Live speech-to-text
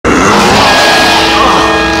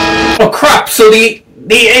Oh crap, so the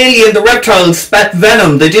alien, the reptile, spat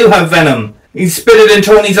venom. They do have venom. He spit it in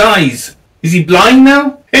Tony's eyes. Is he blind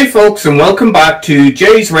now? Hey folks, and welcome back to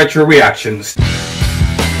Jay's Retro Reactions.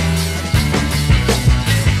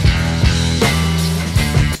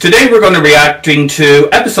 Today we're going to be reacting to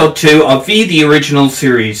episode 2 of the original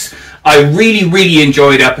series. I really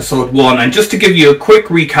enjoyed episode 1, and just to give you a quick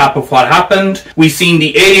recap of what happened, we've seen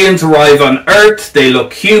the aliens arrive on Earth. They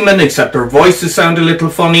look human, except their voices sound a little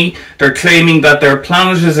funny. They're claiming that their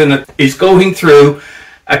planet is going through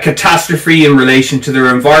a catastrophe in relation to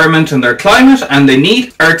their environment and their climate, and they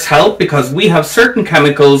need Earth's help because we have certain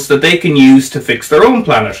chemicals that they can use to fix their own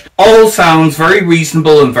planet. All sounds very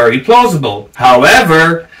reasonable and very plausible.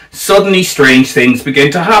 However, suddenly strange things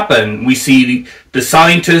begin to happen. We see the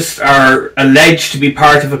scientists are alleged to be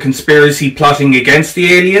part of a conspiracy plotting against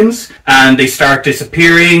the aliens, and they start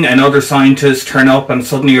disappearing, and other scientists turn up and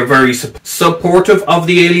suddenly are very supportive of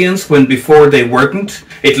the aliens when before they weren't.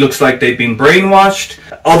 It looks like they've been brainwashed.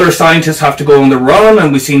 Other scientists have to go on the run,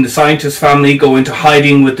 and we've seen the scientist family go into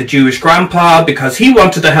hiding with the Jewish grandpa because he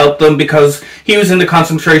wanted to help them because he was in the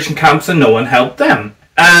concentration camps and no one helped them.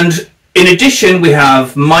 And in addition, we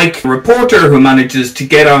have Mike, the reporter, who manages to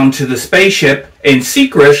get onto the spaceship in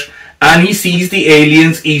secret, and he sees the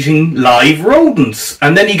aliens eating live rodents.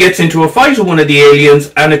 And then he gets into a fight with one of the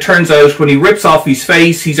aliens, and it turns out when he rips off his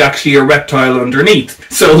face, he's actually a reptile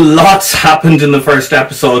underneath. So lots happened in the first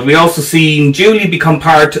episode. We also seen Julie become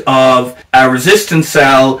part of a resistance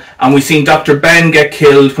cell, and we've seen Dr. Ben get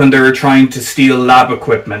killed when they were trying to steal lab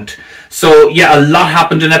equipment. So yeah, a lot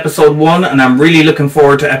happened in episode 1, and I'm really looking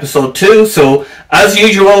forward to episode 2. So as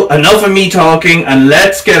usual, enough of me talking, and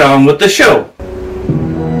let's get on with the show.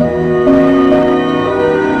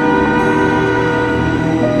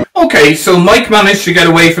 Okay, so Mike managed to get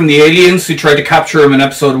away from the aliens who tried to capture him in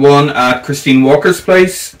episode 1 at Christine Walker's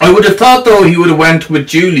place. I would have thought though he would have went with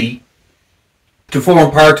Julie to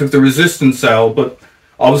form part of the resistance cell, but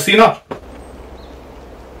obviously not.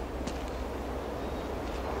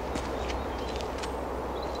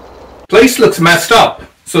 Place looks messed up,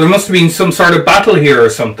 so there must have been some sort of battle here or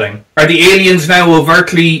something. Are the aliens now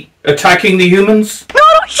overtly attacking the humans? No,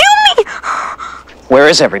 don't shoot me! Where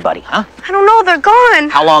is everybody, huh? I don't know, they're gone.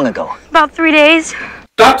 How long ago? About 3 days.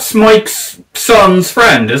 That's Mike's son's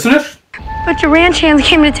friend, isn't it? A bunch of ranch hands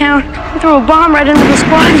came to town and threw a bomb right into the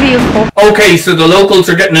squad vehicle. Okay, so the locals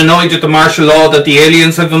are getting annoyed at the martial law that the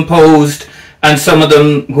aliens have imposed, and some of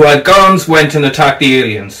them who had guns went and attacked the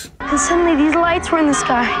aliens. And suddenly these lights were in the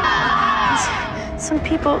sky. Some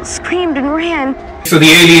people screamed and ran. So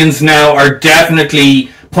the aliens now are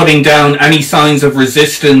definitely putting down any signs of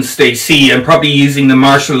resistance they see, and probably using the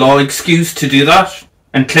martial law excuse to do that,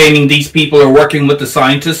 and claiming these people are working with the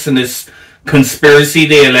scientists in this conspiracy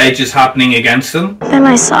they allege is happening against them. Then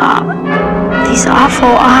I saw these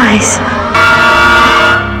awful eyes.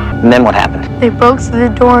 And then what happened? They broke through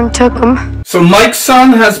the door and took them. So Mike's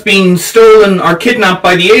son has been stolen or kidnapped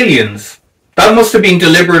by the aliens. That must have been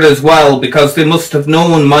deliberate as well, because they must have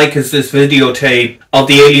known Mike has this videotape of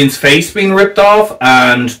the alien's face being ripped off,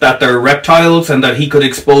 and that they're reptiles and that he could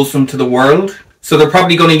expose them to the world. So they're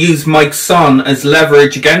probably going to use Mike's son as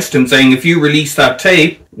leverage against him, saying if you release that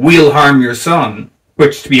tape, we'll harm your son.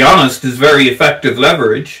 Which, to be honest, is very effective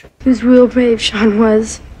leverage. He was real brave, Sean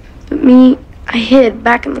was. But me, I hid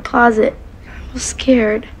back in the closet. I was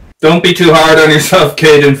scared. Don't be too hard on yourself,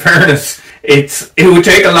 kid, in fairness. It would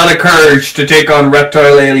take a lot of courage to take on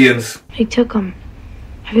reptile aliens. They took them.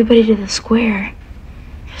 Everybody to the square.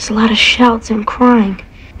 There was a lot of shouts and crying.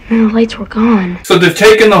 And then the lights were gone. So they've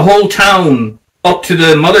taken the whole town up to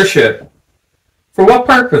the mothership. For what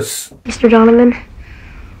purpose? Mr. Donovan, will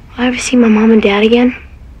I ever see my mom and dad again?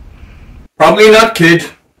 Probably not, kid.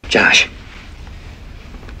 Josh,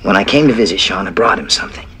 when I came to visit Sean, I brought him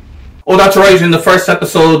something. Oh, that's right. In the first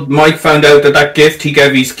episode, Mike found out that gift he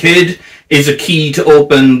gave his kid is a key to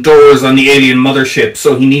open doors on the alien mothership,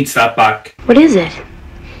 so he needs that back. What is it?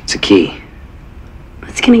 It's a key.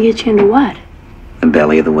 What's gonna get you into what? The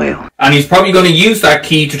belly of the whale. And he's probably going to use that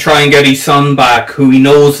key to try and get his son back, who he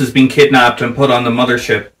knows has been kidnapped and put on the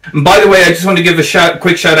mothership. And by the way, I just want to give a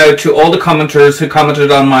quick shout out to all the commenters who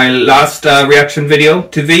commented on my last reaction video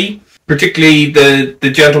to V. Particularly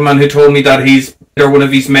the gentleman who told me that one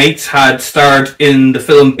of his mates had starred in the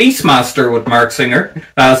film Beastmaster with Mark Singer.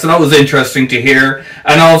 So that was interesting to hear.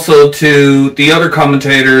 And also to the other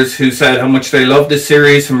commentators who said how much they love this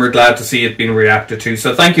series and were glad to see it being reacted to.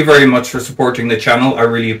 So thank you very much for supporting the channel. I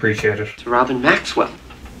really appreciate it. To Robin Maxwell.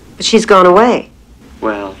 But she's gone away.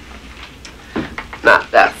 Well,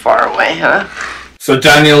 not that far away, huh? So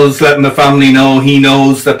Daniel is letting the family know he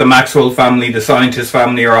knows that the Maxwell family, the scientist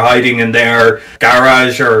family, are hiding in their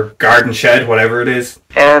garage or garden shed, whatever it is.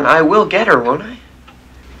 And I will get her, won't I?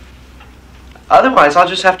 Otherwise, I'll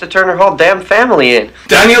just have to turn her whole damn family in.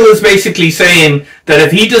 Daniel is basically saying that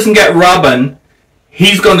if he doesn't get Robin,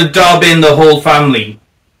 he's going to dob in the whole family.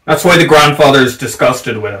 That's why the grandfather's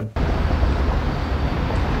disgusted with him.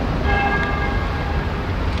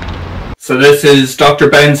 So this is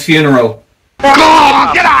Dr. Ben's funeral. Go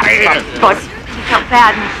on, get out of here! But he felt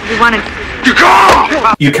bad and we wanted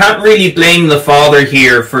to... You can't really blame the father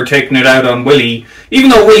here for taking it out on Willie,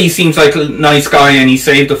 even though Willie seems like a nice guy and he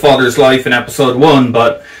saved the father's life in episode 1,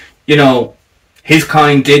 but, you know, his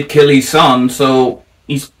kind did kill his son, so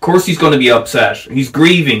of course he's going to be upset. He's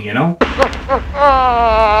grieving, you know?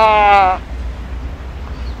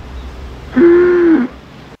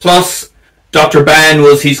 Plus, Dr. Ben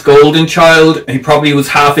was his golden child. He probably was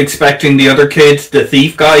half expecting the other kid, the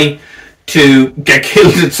thief guy, to get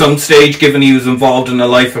killed at some stage, given he was involved in a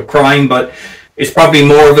life of crime, but it's probably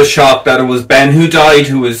more of a shock that it was Ben who died,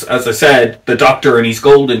 who was, as I said, the doctor and his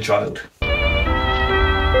golden child.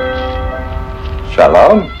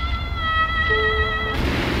 Shalom.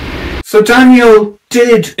 So Daniel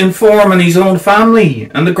did inform on his own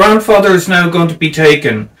family, and the grandfather is now going to be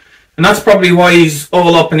taken. And that's probably why he's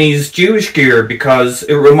all up in his Jewish gear, because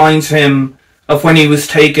it reminds him of when he was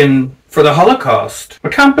taken for the Holocaust. I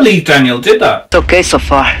can't believe Daniel did that. It's okay so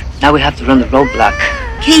far. Now we have to run the roadblock.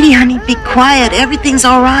 Katie, honey, be quiet. Everything's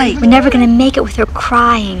all right. We're never gonna make it with her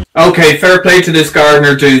crying. Okay, fair play to this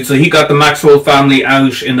gardener dude. So he got the Maxwell family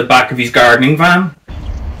out in the back of his gardening van.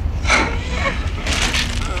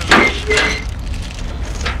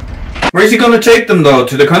 Where's he going to take them though?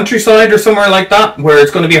 To the countryside or somewhere like that, where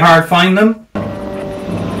it's going to be hard to find them?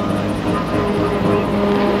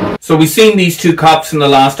 So we've seen these two cops in the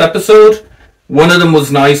last episode. One of them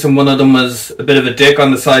was nice and one of them was a bit of a dick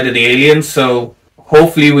on the side of the aliens, so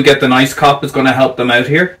hopefully we get the nice cop that's going to help them out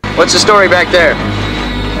here. What's the story back there?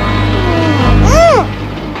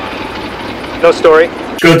 No story.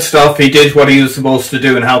 Good stuff. He did what he was supposed to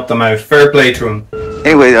do and helped them out. Fair play to him.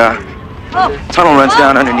 Anyway, tunnel runs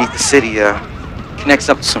down underneath the city, connects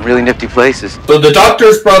up to some really nifty places. So the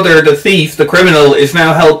doctor's brother, the thief, the criminal, is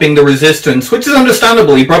now helping the resistance, which is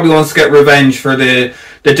understandable. He probably wants to get revenge for the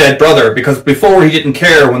dead brother, because before he didn't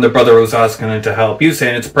care when the brother was asking him to help. He was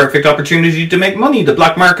saying it's a perfect opportunity to make money. The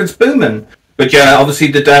black market's booming. But yeah,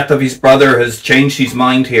 obviously the death of his brother has changed his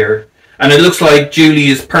mind here. And it looks like Julie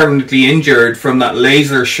is permanently injured from that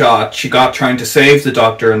laser shot she got trying to save the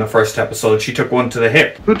doctor in the first episode. She took one to the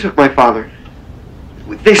hip. Who took my father?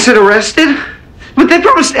 They said arrested? But they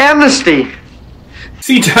promised amnesty.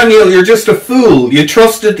 See, Daniel, you're just a fool. You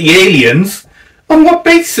trusted the aliens. On what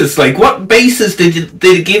basis? Like, what basis did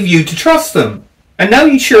it give you to trust them? And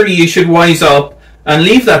now surely you should wise up and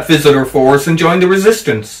leave that visitor force and join the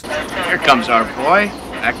resistance. Here comes our boy,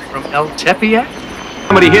 back from El Tepeyac.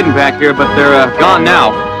 Somebody hidden back here, but they're gone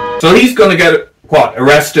now. So he's going to get, what,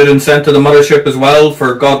 arrested and sent to the mothership as well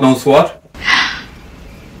for God knows what?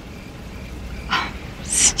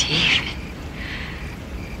 Steve.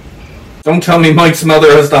 Don't tell me Mike's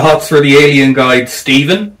mother has the hots for the alien guide,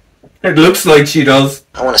 Stephen. It looks like she does.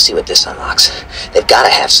 I want to see what this unlocks. They've got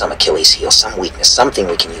to have some Achilles heel, some weakness, something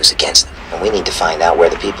we can use against them. And we need to find out where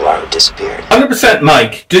the people are who disappeared. 100%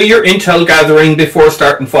 Mike, do your intel gathering before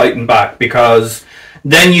starting fighting back, because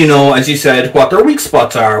then you know, as you said, what their weak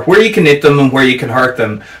spots are, where you can hit them and where you can hurt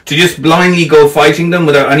them. To just blindly go fighting them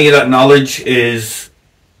without any of that knowledge is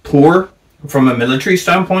poor from a military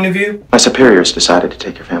standpoint of view. My superiors decided to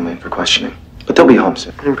take your family in for questioning, but they'll be home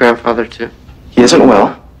soon. And grandfather, too. He isn't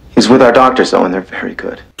well. He's with our doctors, though, and they're very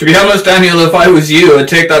good. To be honest, Daniel, if I was you, I'd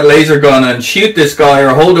take that laser gun and shoot this guy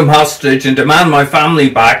or hold him hostage and demand my family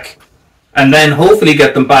back, and then hopefully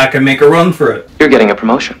get them back and make a run for it. You're getting a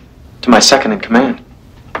promotion to my second in command.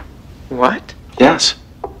 What? Yes.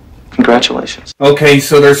 Congratulations. Okay,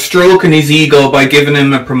 so they're stroking his ego by giving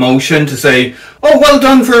him a promotion to say, oh, well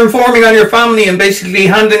done for informing on your family and basically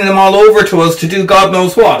handing them all over to us to do God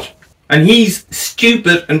knows what. And he's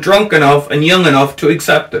stupid and drunk enough and young enough to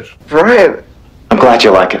accept it. Brian. I'm glad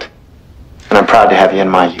you like it. And I'm proud to have you in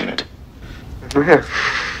my unit. Yeah.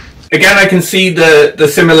 Again, I can see the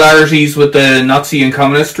similarities with the Nazi and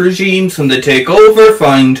communist regimes when they take over,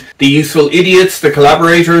 find the useful idiots, the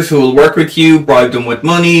collaborators who will work with you, bribe them with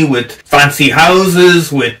money, with fancy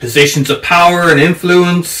houses, with positions of power and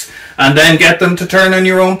influence, and then get them to turn on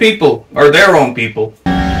your own people, or their own people.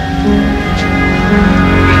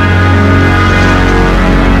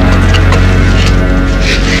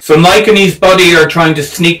 So Mike and his buddy are trying to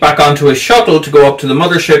sneak back onto a shuttle to go up to the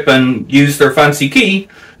mothership and use their fancy key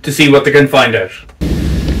to see what they can find out. So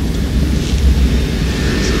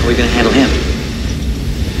how are we going to handle him?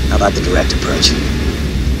 How about the direct approach?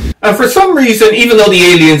 And for some reason, even though the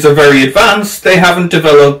aliens are very advanced, they haven't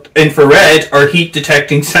developed infrared or heat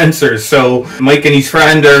detecting sensors, so Mike and his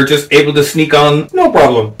friend are just able to sneak on, no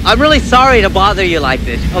problem. I'm really sorry to bother you like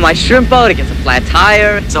this. On my shrimp boat, it gets a flat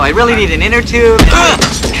tire, so I really need an inner tube.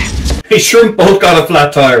 His shrimp boat got a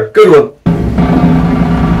flat tire. Good one.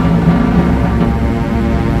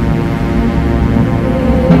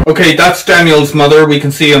 Okay, that's Daniel's mother. We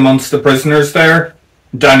can see amongst the prisoners there.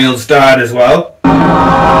 Daniel's dad as well.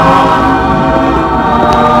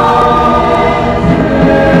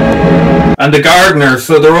 And the gardener,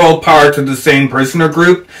 so they're all part of the same prisoner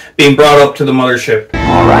group being brought up to the mothership.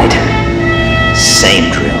 All right.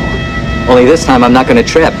 Same drill. Only this time I'm not going to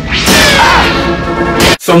trip.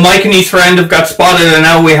 So Mike and his friend have got spotted and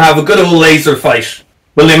now we have a good old laser fight.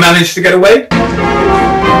 Will they manage to get away?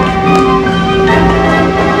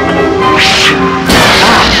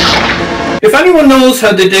 If anyone knows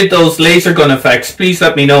how they did those laser gun effects, please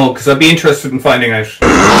let me know, because I'd be interested in finding out.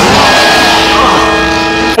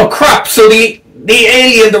 Oh crap, so the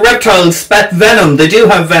alien, the reptile, spat venom. They do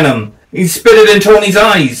have venom. He spit it in Tony's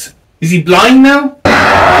eyes. Is he blind now?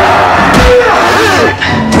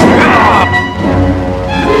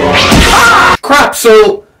 Crap,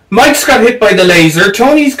 so Mike's got hit by the laser,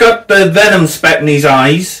 Tony's got the venom spat in his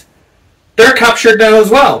eyes. They're captured now as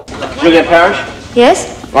well. Juliet Parrish?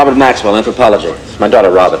 Yes? Robert Maxwell, anthropology. It's my daughter,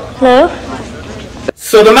 Robin. Hello?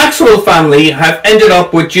 So the Maxwell family have ended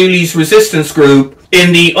up with Julie's resistance group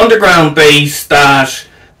in the underground base that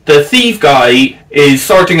the thief guy is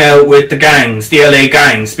sorting out with the gangs, the LA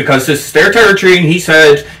gangs, because this is their territory and he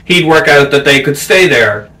said he'd work out that they could stay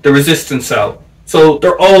there, the resistance cell. So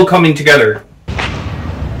they're all coming together.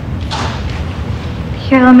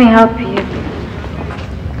 Here, let me help you.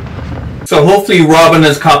 So hopefully Robin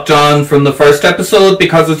has copped on from the first episode,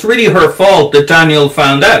 because it's really her fault that Daniel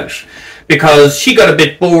found out. Because she got a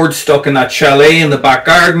bit bored stuck in that chalet in the back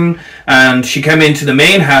garden and she came into the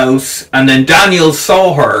main house and then Daniel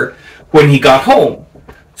saw her when he got home.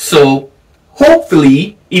 So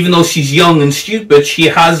hopefully, even though she's young and stupid, she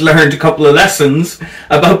has learned a couple of lessons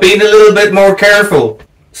about being a little bit more careful.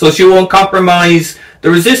 So she won't compromise the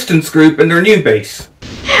resistance group in their new base.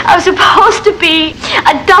 I was supposed to be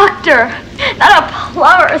a doctor, not a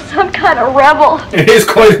plumber, some kind of rebel. It is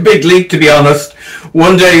quite a big leap, to be honest.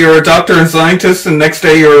 One day you're a doctor and scientist, and next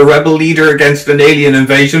day you're a rebel leader against an alien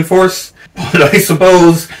invasion force. But I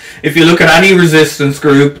suppose, if you look at any resistance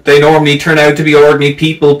group, they normally turn out to be ordinary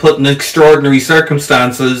people put in extraordinary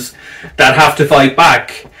circumstances that have to fight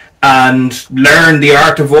back and learn the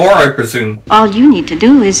art of war, I presume. All you need to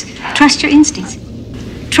do is trust your instincts.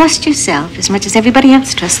 Trust yourself as much as everybody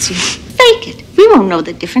else trusts you. Fake it. We won't know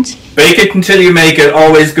the difference. Fake it until you make it.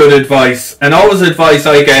 Always good advice. And always advice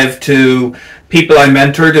I gave to people I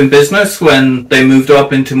mentored in business when they moved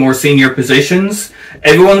up into more senior positions.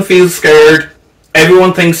 Everyone feels scared.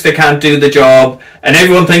 Everyone thinks they can't do the job. And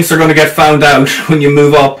everyone thinks they're going to get found out when you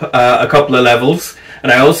move up a couple of levels.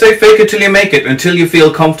 And I always say fake it till you make it, until you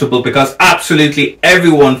feel comfortable, because absolutely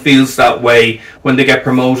everyone feels that way when they get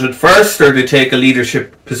promoted first or they take a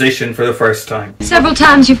leadership position for the first time. Several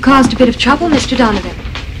times you've caused a bit of trouble, Mr. Donovan.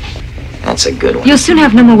 That's a good one. You'll soon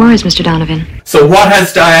have no more worries, Mr. Donovan. So what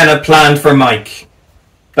has Diana planned for Mike?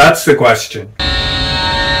 That's the question.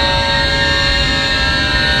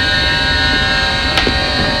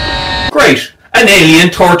 Great. An alien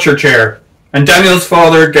torture chair. And Daniel's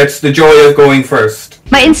father gets the joy of going first.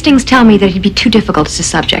 My instincts tell me that he'd be too difficult as a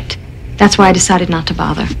subject. That's why I decided not to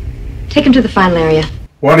bother. Take him to the final area.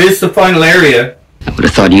 What is the final area? I would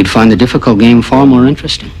have thought you'd find the difficult game far more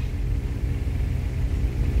interesting.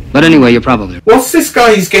 But anyway, you're probably... What's this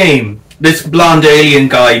guy's game? This blonde alien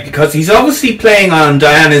guy? Because he's obviously playing on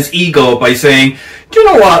Diana's ego by saying, do you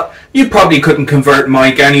know what? You probably couldn't convert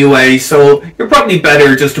Mike anyway, so you're probably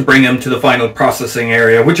better just to bring him to the final processing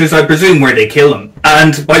area, which is, I presume, where they kill him.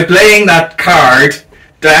 And by playing that card,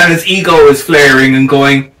 Diana's ego is flaring and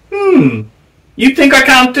going, you think I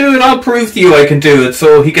can't do it? I'll prove to you I can do it.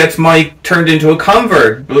 So he gets Mike turned into a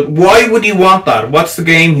convert. But why would he want that? What's the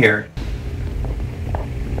game here?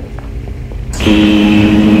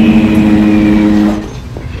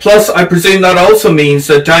 Plus, I presume that also means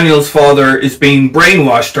that Daniel's father is being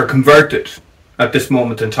brainwashed or converted at this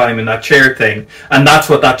moment in time in that chair thing. And that's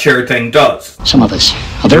what that chair thing does. Some of us,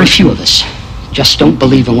 a very few of us, just don't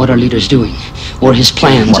believe in what our leader's doing, or his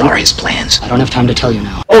plans. What are his plans? I don't have time to tell you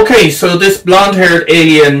now. Okay, so this blonde-haired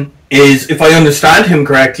alien is, if I understand him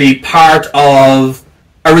correctly, part of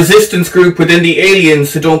a resistance group within the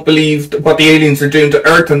aliens who don't believe that what the aliens are doing to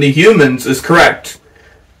Earth and the humans is correct,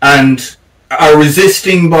 and are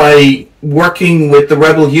resisting by working with the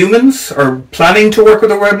rebel humans, or planning to work with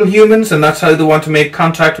the rebel humans, and that's how they want to make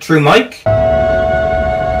contact through Mike.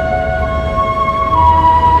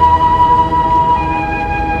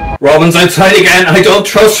 Robin's outside again. I don't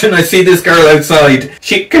trust when I see this girl outside.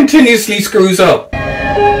 She continuously screws up.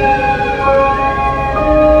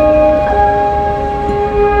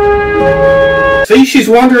 See, she's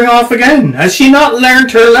wandering off again. Has she not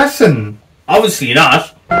learned her lesson? Obviously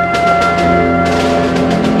not.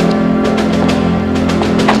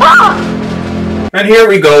 And here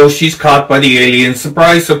we go, she's caught by the aliens.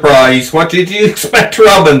 Surprise, surprise. What did you expect,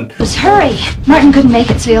 Robin? Just hurry. Martin couldn't make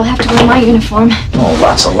it, so you'll have to wear my uniform. Oh,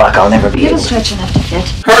 lots of luck. I'll never be It'll able to. stretch enough to fit.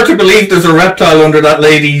 Hard to believe there's a reptile under that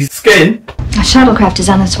lady's skin. A shuttlecraft is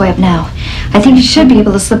on its way up now. I think you should be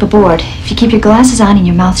able to slip aboard if you keep your glasses on and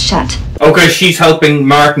your mouth shut. Okay, she's helping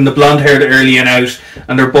Martin, the blonde-haired alien, out,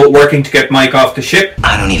 and they're both working to get Mike off the ship.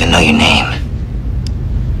 I don't even know your name.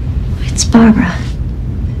 It's Barbara.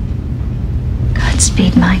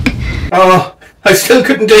 Godspeed, Mike. Oh, I still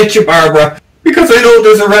couldn't date you, Barbara, because I know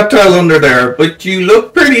there's a reptile under there, but you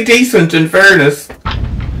look pretty decent, in fairness.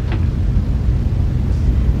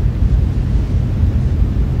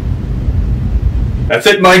 That's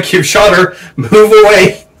it, Mike, you've shot her. Move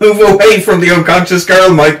away. Move away from the unconscious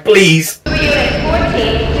girl, Mike, please.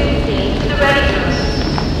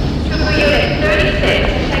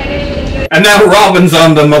 And now Robin's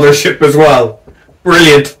on the mothership as well.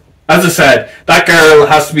 Brilliant. As I said, that girl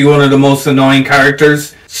has to be one of the most annoying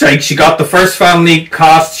characters. She got the first family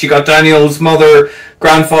cast, she got Daniel's mother,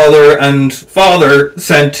 grandfather and father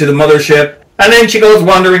sent to the mothership, and then she goes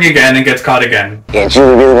wandering again and gets caught again. Yeah,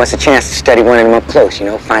 Julie really wants a chance to study one of them up close, you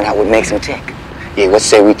know, find out what makes them tick. Yeah, let's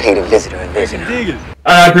say we paid a visitor a visit. And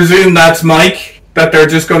I presume that's Mike, that they're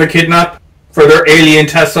just going to kidnap for their alien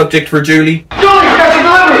test subject for Julie.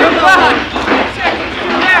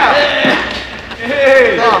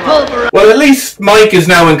 Well, at least Mike is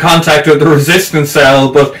now in contact with the resistance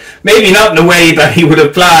cell, but maybe not in the way that he would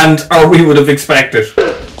have planned or we would have expected.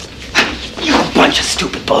 You bunch of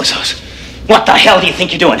stupid bozos. What the hell do you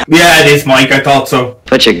think you're doing? Yeah, it is, Mike. I thought so.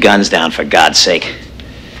 Put your guns down, for God's sake.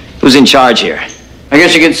 Who's in charge here? I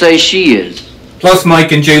guess you could say she is. Plus,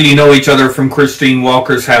 Mike and Julie know each other from Christine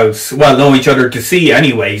Walker's house. Well, know each other to see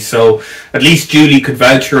anyway, so at least Julie could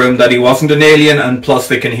vouch for him that he wasn't an alien, and plus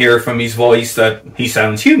they can hear from his voice that he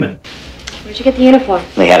sounds human. Where'd you get the uniform?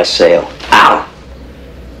 They had a sale. Ow!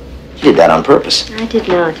 You did that on purpose. I did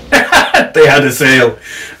not. They had a sale.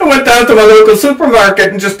 I went down to my local supermarket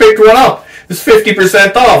and just picked one up. It's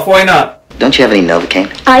 50% off, why not? Don't you have any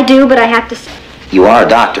Novocaine? I do, but I have to say, You are a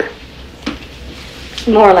doctor.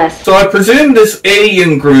 more or less. So I presume this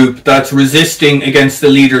alien group that's resisting against the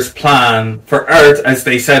leader's plan for Earth, as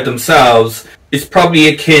they said themselves, is probably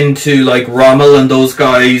akin to like Rommel and those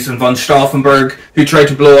guys and von Stauffenberg who tried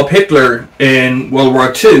to blow up Hitler in World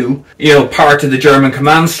War II, you know, part of the German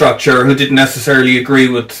command structure, who didn't necessarily agree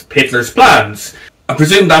with Hitler's plans. I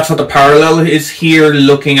presume that's what the parallel is here,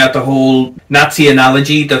 looking at the whole Nazi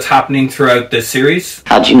analogy that's happening throughout this series.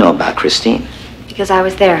 How'd you know about Christine? Because I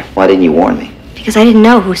was there. Why didn't you warn me? Because I didn't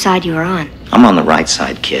know whose side you were on. I'm on the right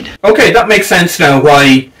side, kid. Okay, that makes sense now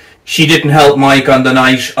why she didn't help Mike on the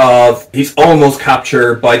night of his almost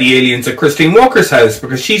capture by the aliens at Christine Walker's house,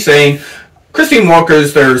 because she's saying, Christine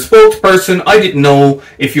Walker's their spokesperson, I didn't know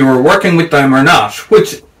if you were working with them or not,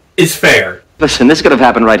 which is fair. Listen, this could have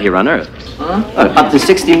happened right here on Earth. Up to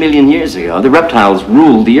 60 million years ago, the reptiles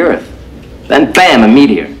ruled the Earth. Then, bam, a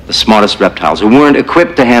meteor. The smartest reptiles who weren't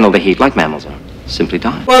equipped to handle the heat like mammals are simply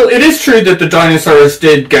died. Well, it is true that the dinosaurs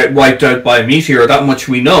did get wiped out by a meteor, that much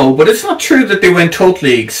we know, but it's not true that they went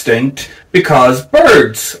totally extinct, because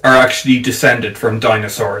birds are actually descended from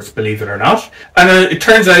dinosaurs, believe it or not. And it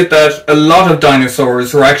turns out that a lot of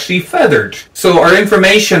dinosaurs were actually feathered. So our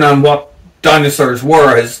information on what dinosaurs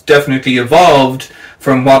were has definitely evolved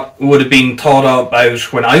from what would have been thought about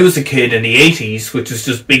when I was a kid in the 80s, which is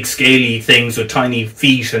just big scaly things with tiny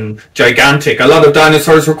feet and gigantic. A lot of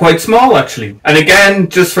dinosaurs were quite small, actually. And again,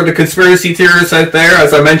 just for the conspiracy theorists out there,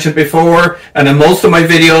 as I mentioned before, and in most of my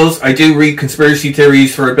videos, I do read conspiracy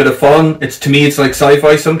theories for a bit of fun. To me, it's like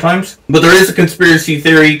sci-fi sometimes. But there is a conspiracy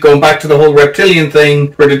theory going back to the whole reptilian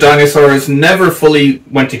thing, where the dinosaurs never fully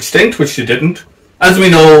went extinct, which they didn't. As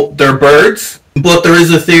we know, they're birds, but there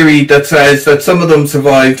is a theory that says that some of them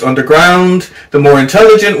survived underground, the more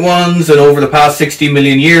intelligent ones, and over the past 60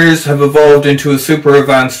 million years have evolved into a super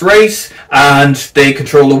advanced race, and they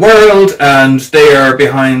control the world, and they are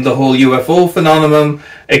behind the whole UFO phenomenon,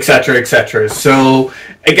 etc., etc. So,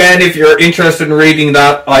 again, if you're interested in reading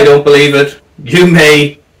that, I don't believe it. You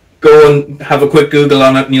may go and have a quick Google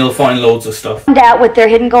on it and you'll find loads of stuff. Find out what their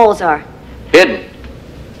hidden goals are. Hidden?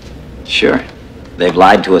 Sure. They've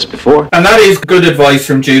lied to us before. And that is good advice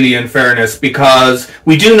from Julie, in fairness, because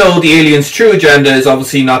we do know the aliens' true agenda is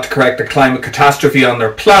obviously not to correct the climate catastrophe on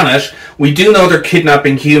their planet. We do know they're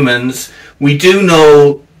kidnapping humans. We do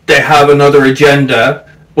know they have another agenda.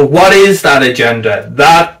 But what is that agenda?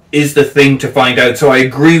 That is the thing to find out. So I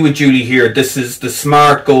agree with Julie here. This is the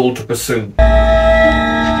smart goal to pursue.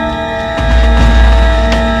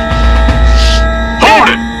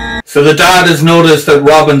 So the dad has noticed that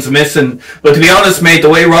Robin's missing, but to be honest, mate, the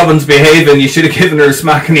way Robin's behaving, you should have given her a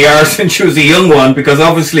smack in the arse when she was a young one, because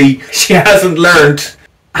obviously she hasn't learned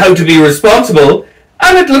how to be responsible,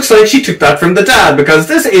 and it looks like she took that from the dad, because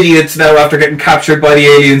this idiot's now after getting captured by the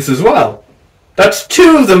aliens as well. That's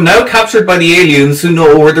two of them now captured by the aliens who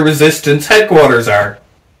know where the Resistance headquarters are.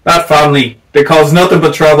 That family, they cause nothing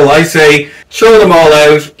but trouble. I say, throw them all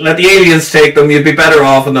out, let the aliens take them, you'd be better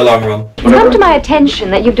off in the long run. It's come to my attention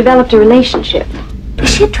that you've developed a relationship. Is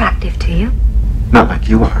she attractive to you? Not like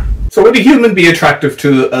you are. So would a human be attractive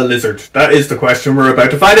to a lizard? That is the question we're about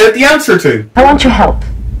to find out the answer to. I want your help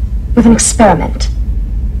with an experiment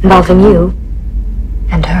involving you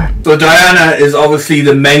and her. So Diana is obviously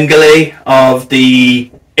the Mengele of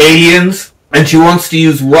the aliens, and she wants to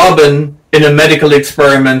use Robin in a medical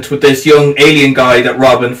experiment with this young alien guy that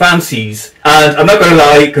Robin fancies. And I'm not going to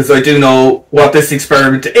lie, because I do know what this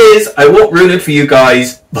experiment is. I won't ruin it for you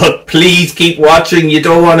guys, but please keep watching. You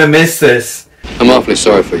don't want to miss this. I'm awfully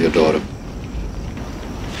sorry for your daughter.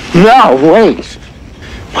 No, wait.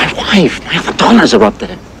 My wife, my other daughters are up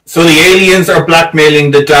there. So the aliens are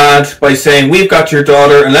blackmailing the dad by saying, we've got your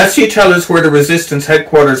daughter. Unless you tell us where the Resistance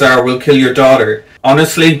headquarters are, we'll kill your daughter.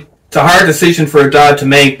 Honestly, it's a hard decision for a dad to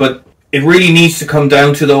make, but it really needs to come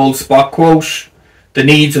down to the old Spock quote. The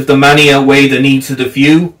needs of the many outweigh the needs of the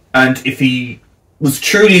few. And if he was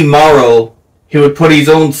truly moral, he would put his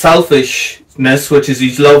own selfishness, which is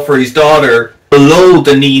his love for his daughter, below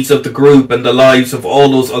the needs of the group and the lives of all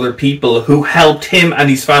those other people who helped him and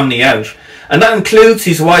his family out. And that includes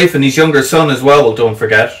his wife and his younger son as well, don't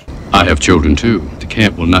forget. I have children too. The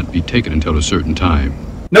camp will not be taken until a certain time.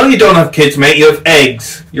 No, you don't have kids, mate. You have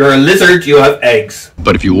eggs. You're a lizard, you have eggs.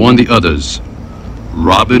 But if you warn the others,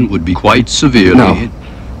 Robin would be quite severely hit.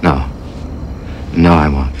 No, I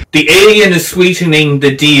won't. The alien is sweetening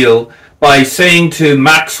the deal by saying to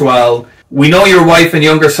Maxwell, we know your wife and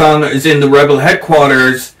younger son is in the rebel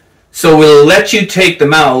headquarters, so we'll let you take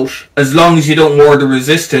them out as long as you don't warn the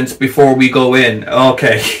Resistance before we go in.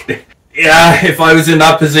 Okay. Yeah, if I was in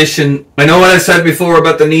that position, I know what I said before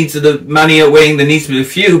about the needs of the many outweighing the needs of the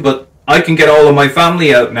few, but I can get all of my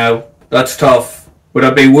family out now. That's tough. Would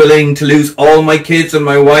I be willing to lose all my kids and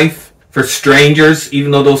my wife for strangers,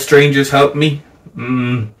 even though those strangers help me?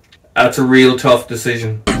 That's a real tough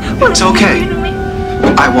decision. It's okay.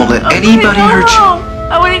 I won't let anybody hurt you.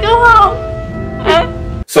 I want to go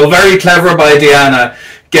home. So very clever by Diana.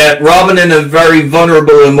 Get Robin in a very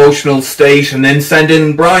vulnerable emotional state and then send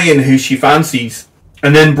in Brian, who she fancies.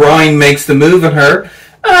 And then Brian makes the move at her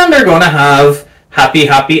and they're going to have happy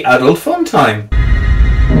adult fun time.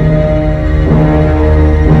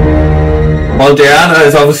 While Diana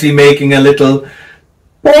is obviously making a little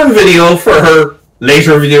porn video for her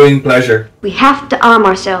later viewing pleasure. We have to arm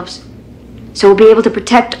ourselves, so we'll be able to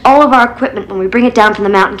protect all of our equipment when we bring it down from the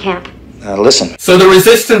mountain camp. Listen. So the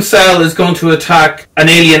Resistance cell is going to attack an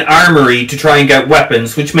alien armory to try and get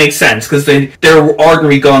weapons, which makes sense, because their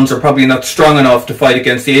ordinary guns are probably not strong enough to fight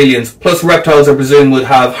against the aliens. Plus reptiles, I presume, would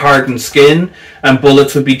have hardened skin, and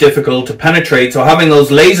bullets would be difficult to penetrate, so having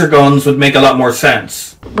those laser guns would make a lot more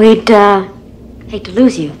sense. We'd, hate to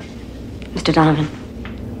lose you, Mr. Donovan.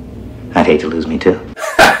 I'd hate to lose me too.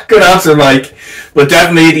 Good answer, Mike. But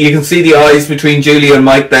definitely, you can see the eyes between Julie and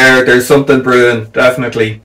Mike there. There's something brewing, definitely.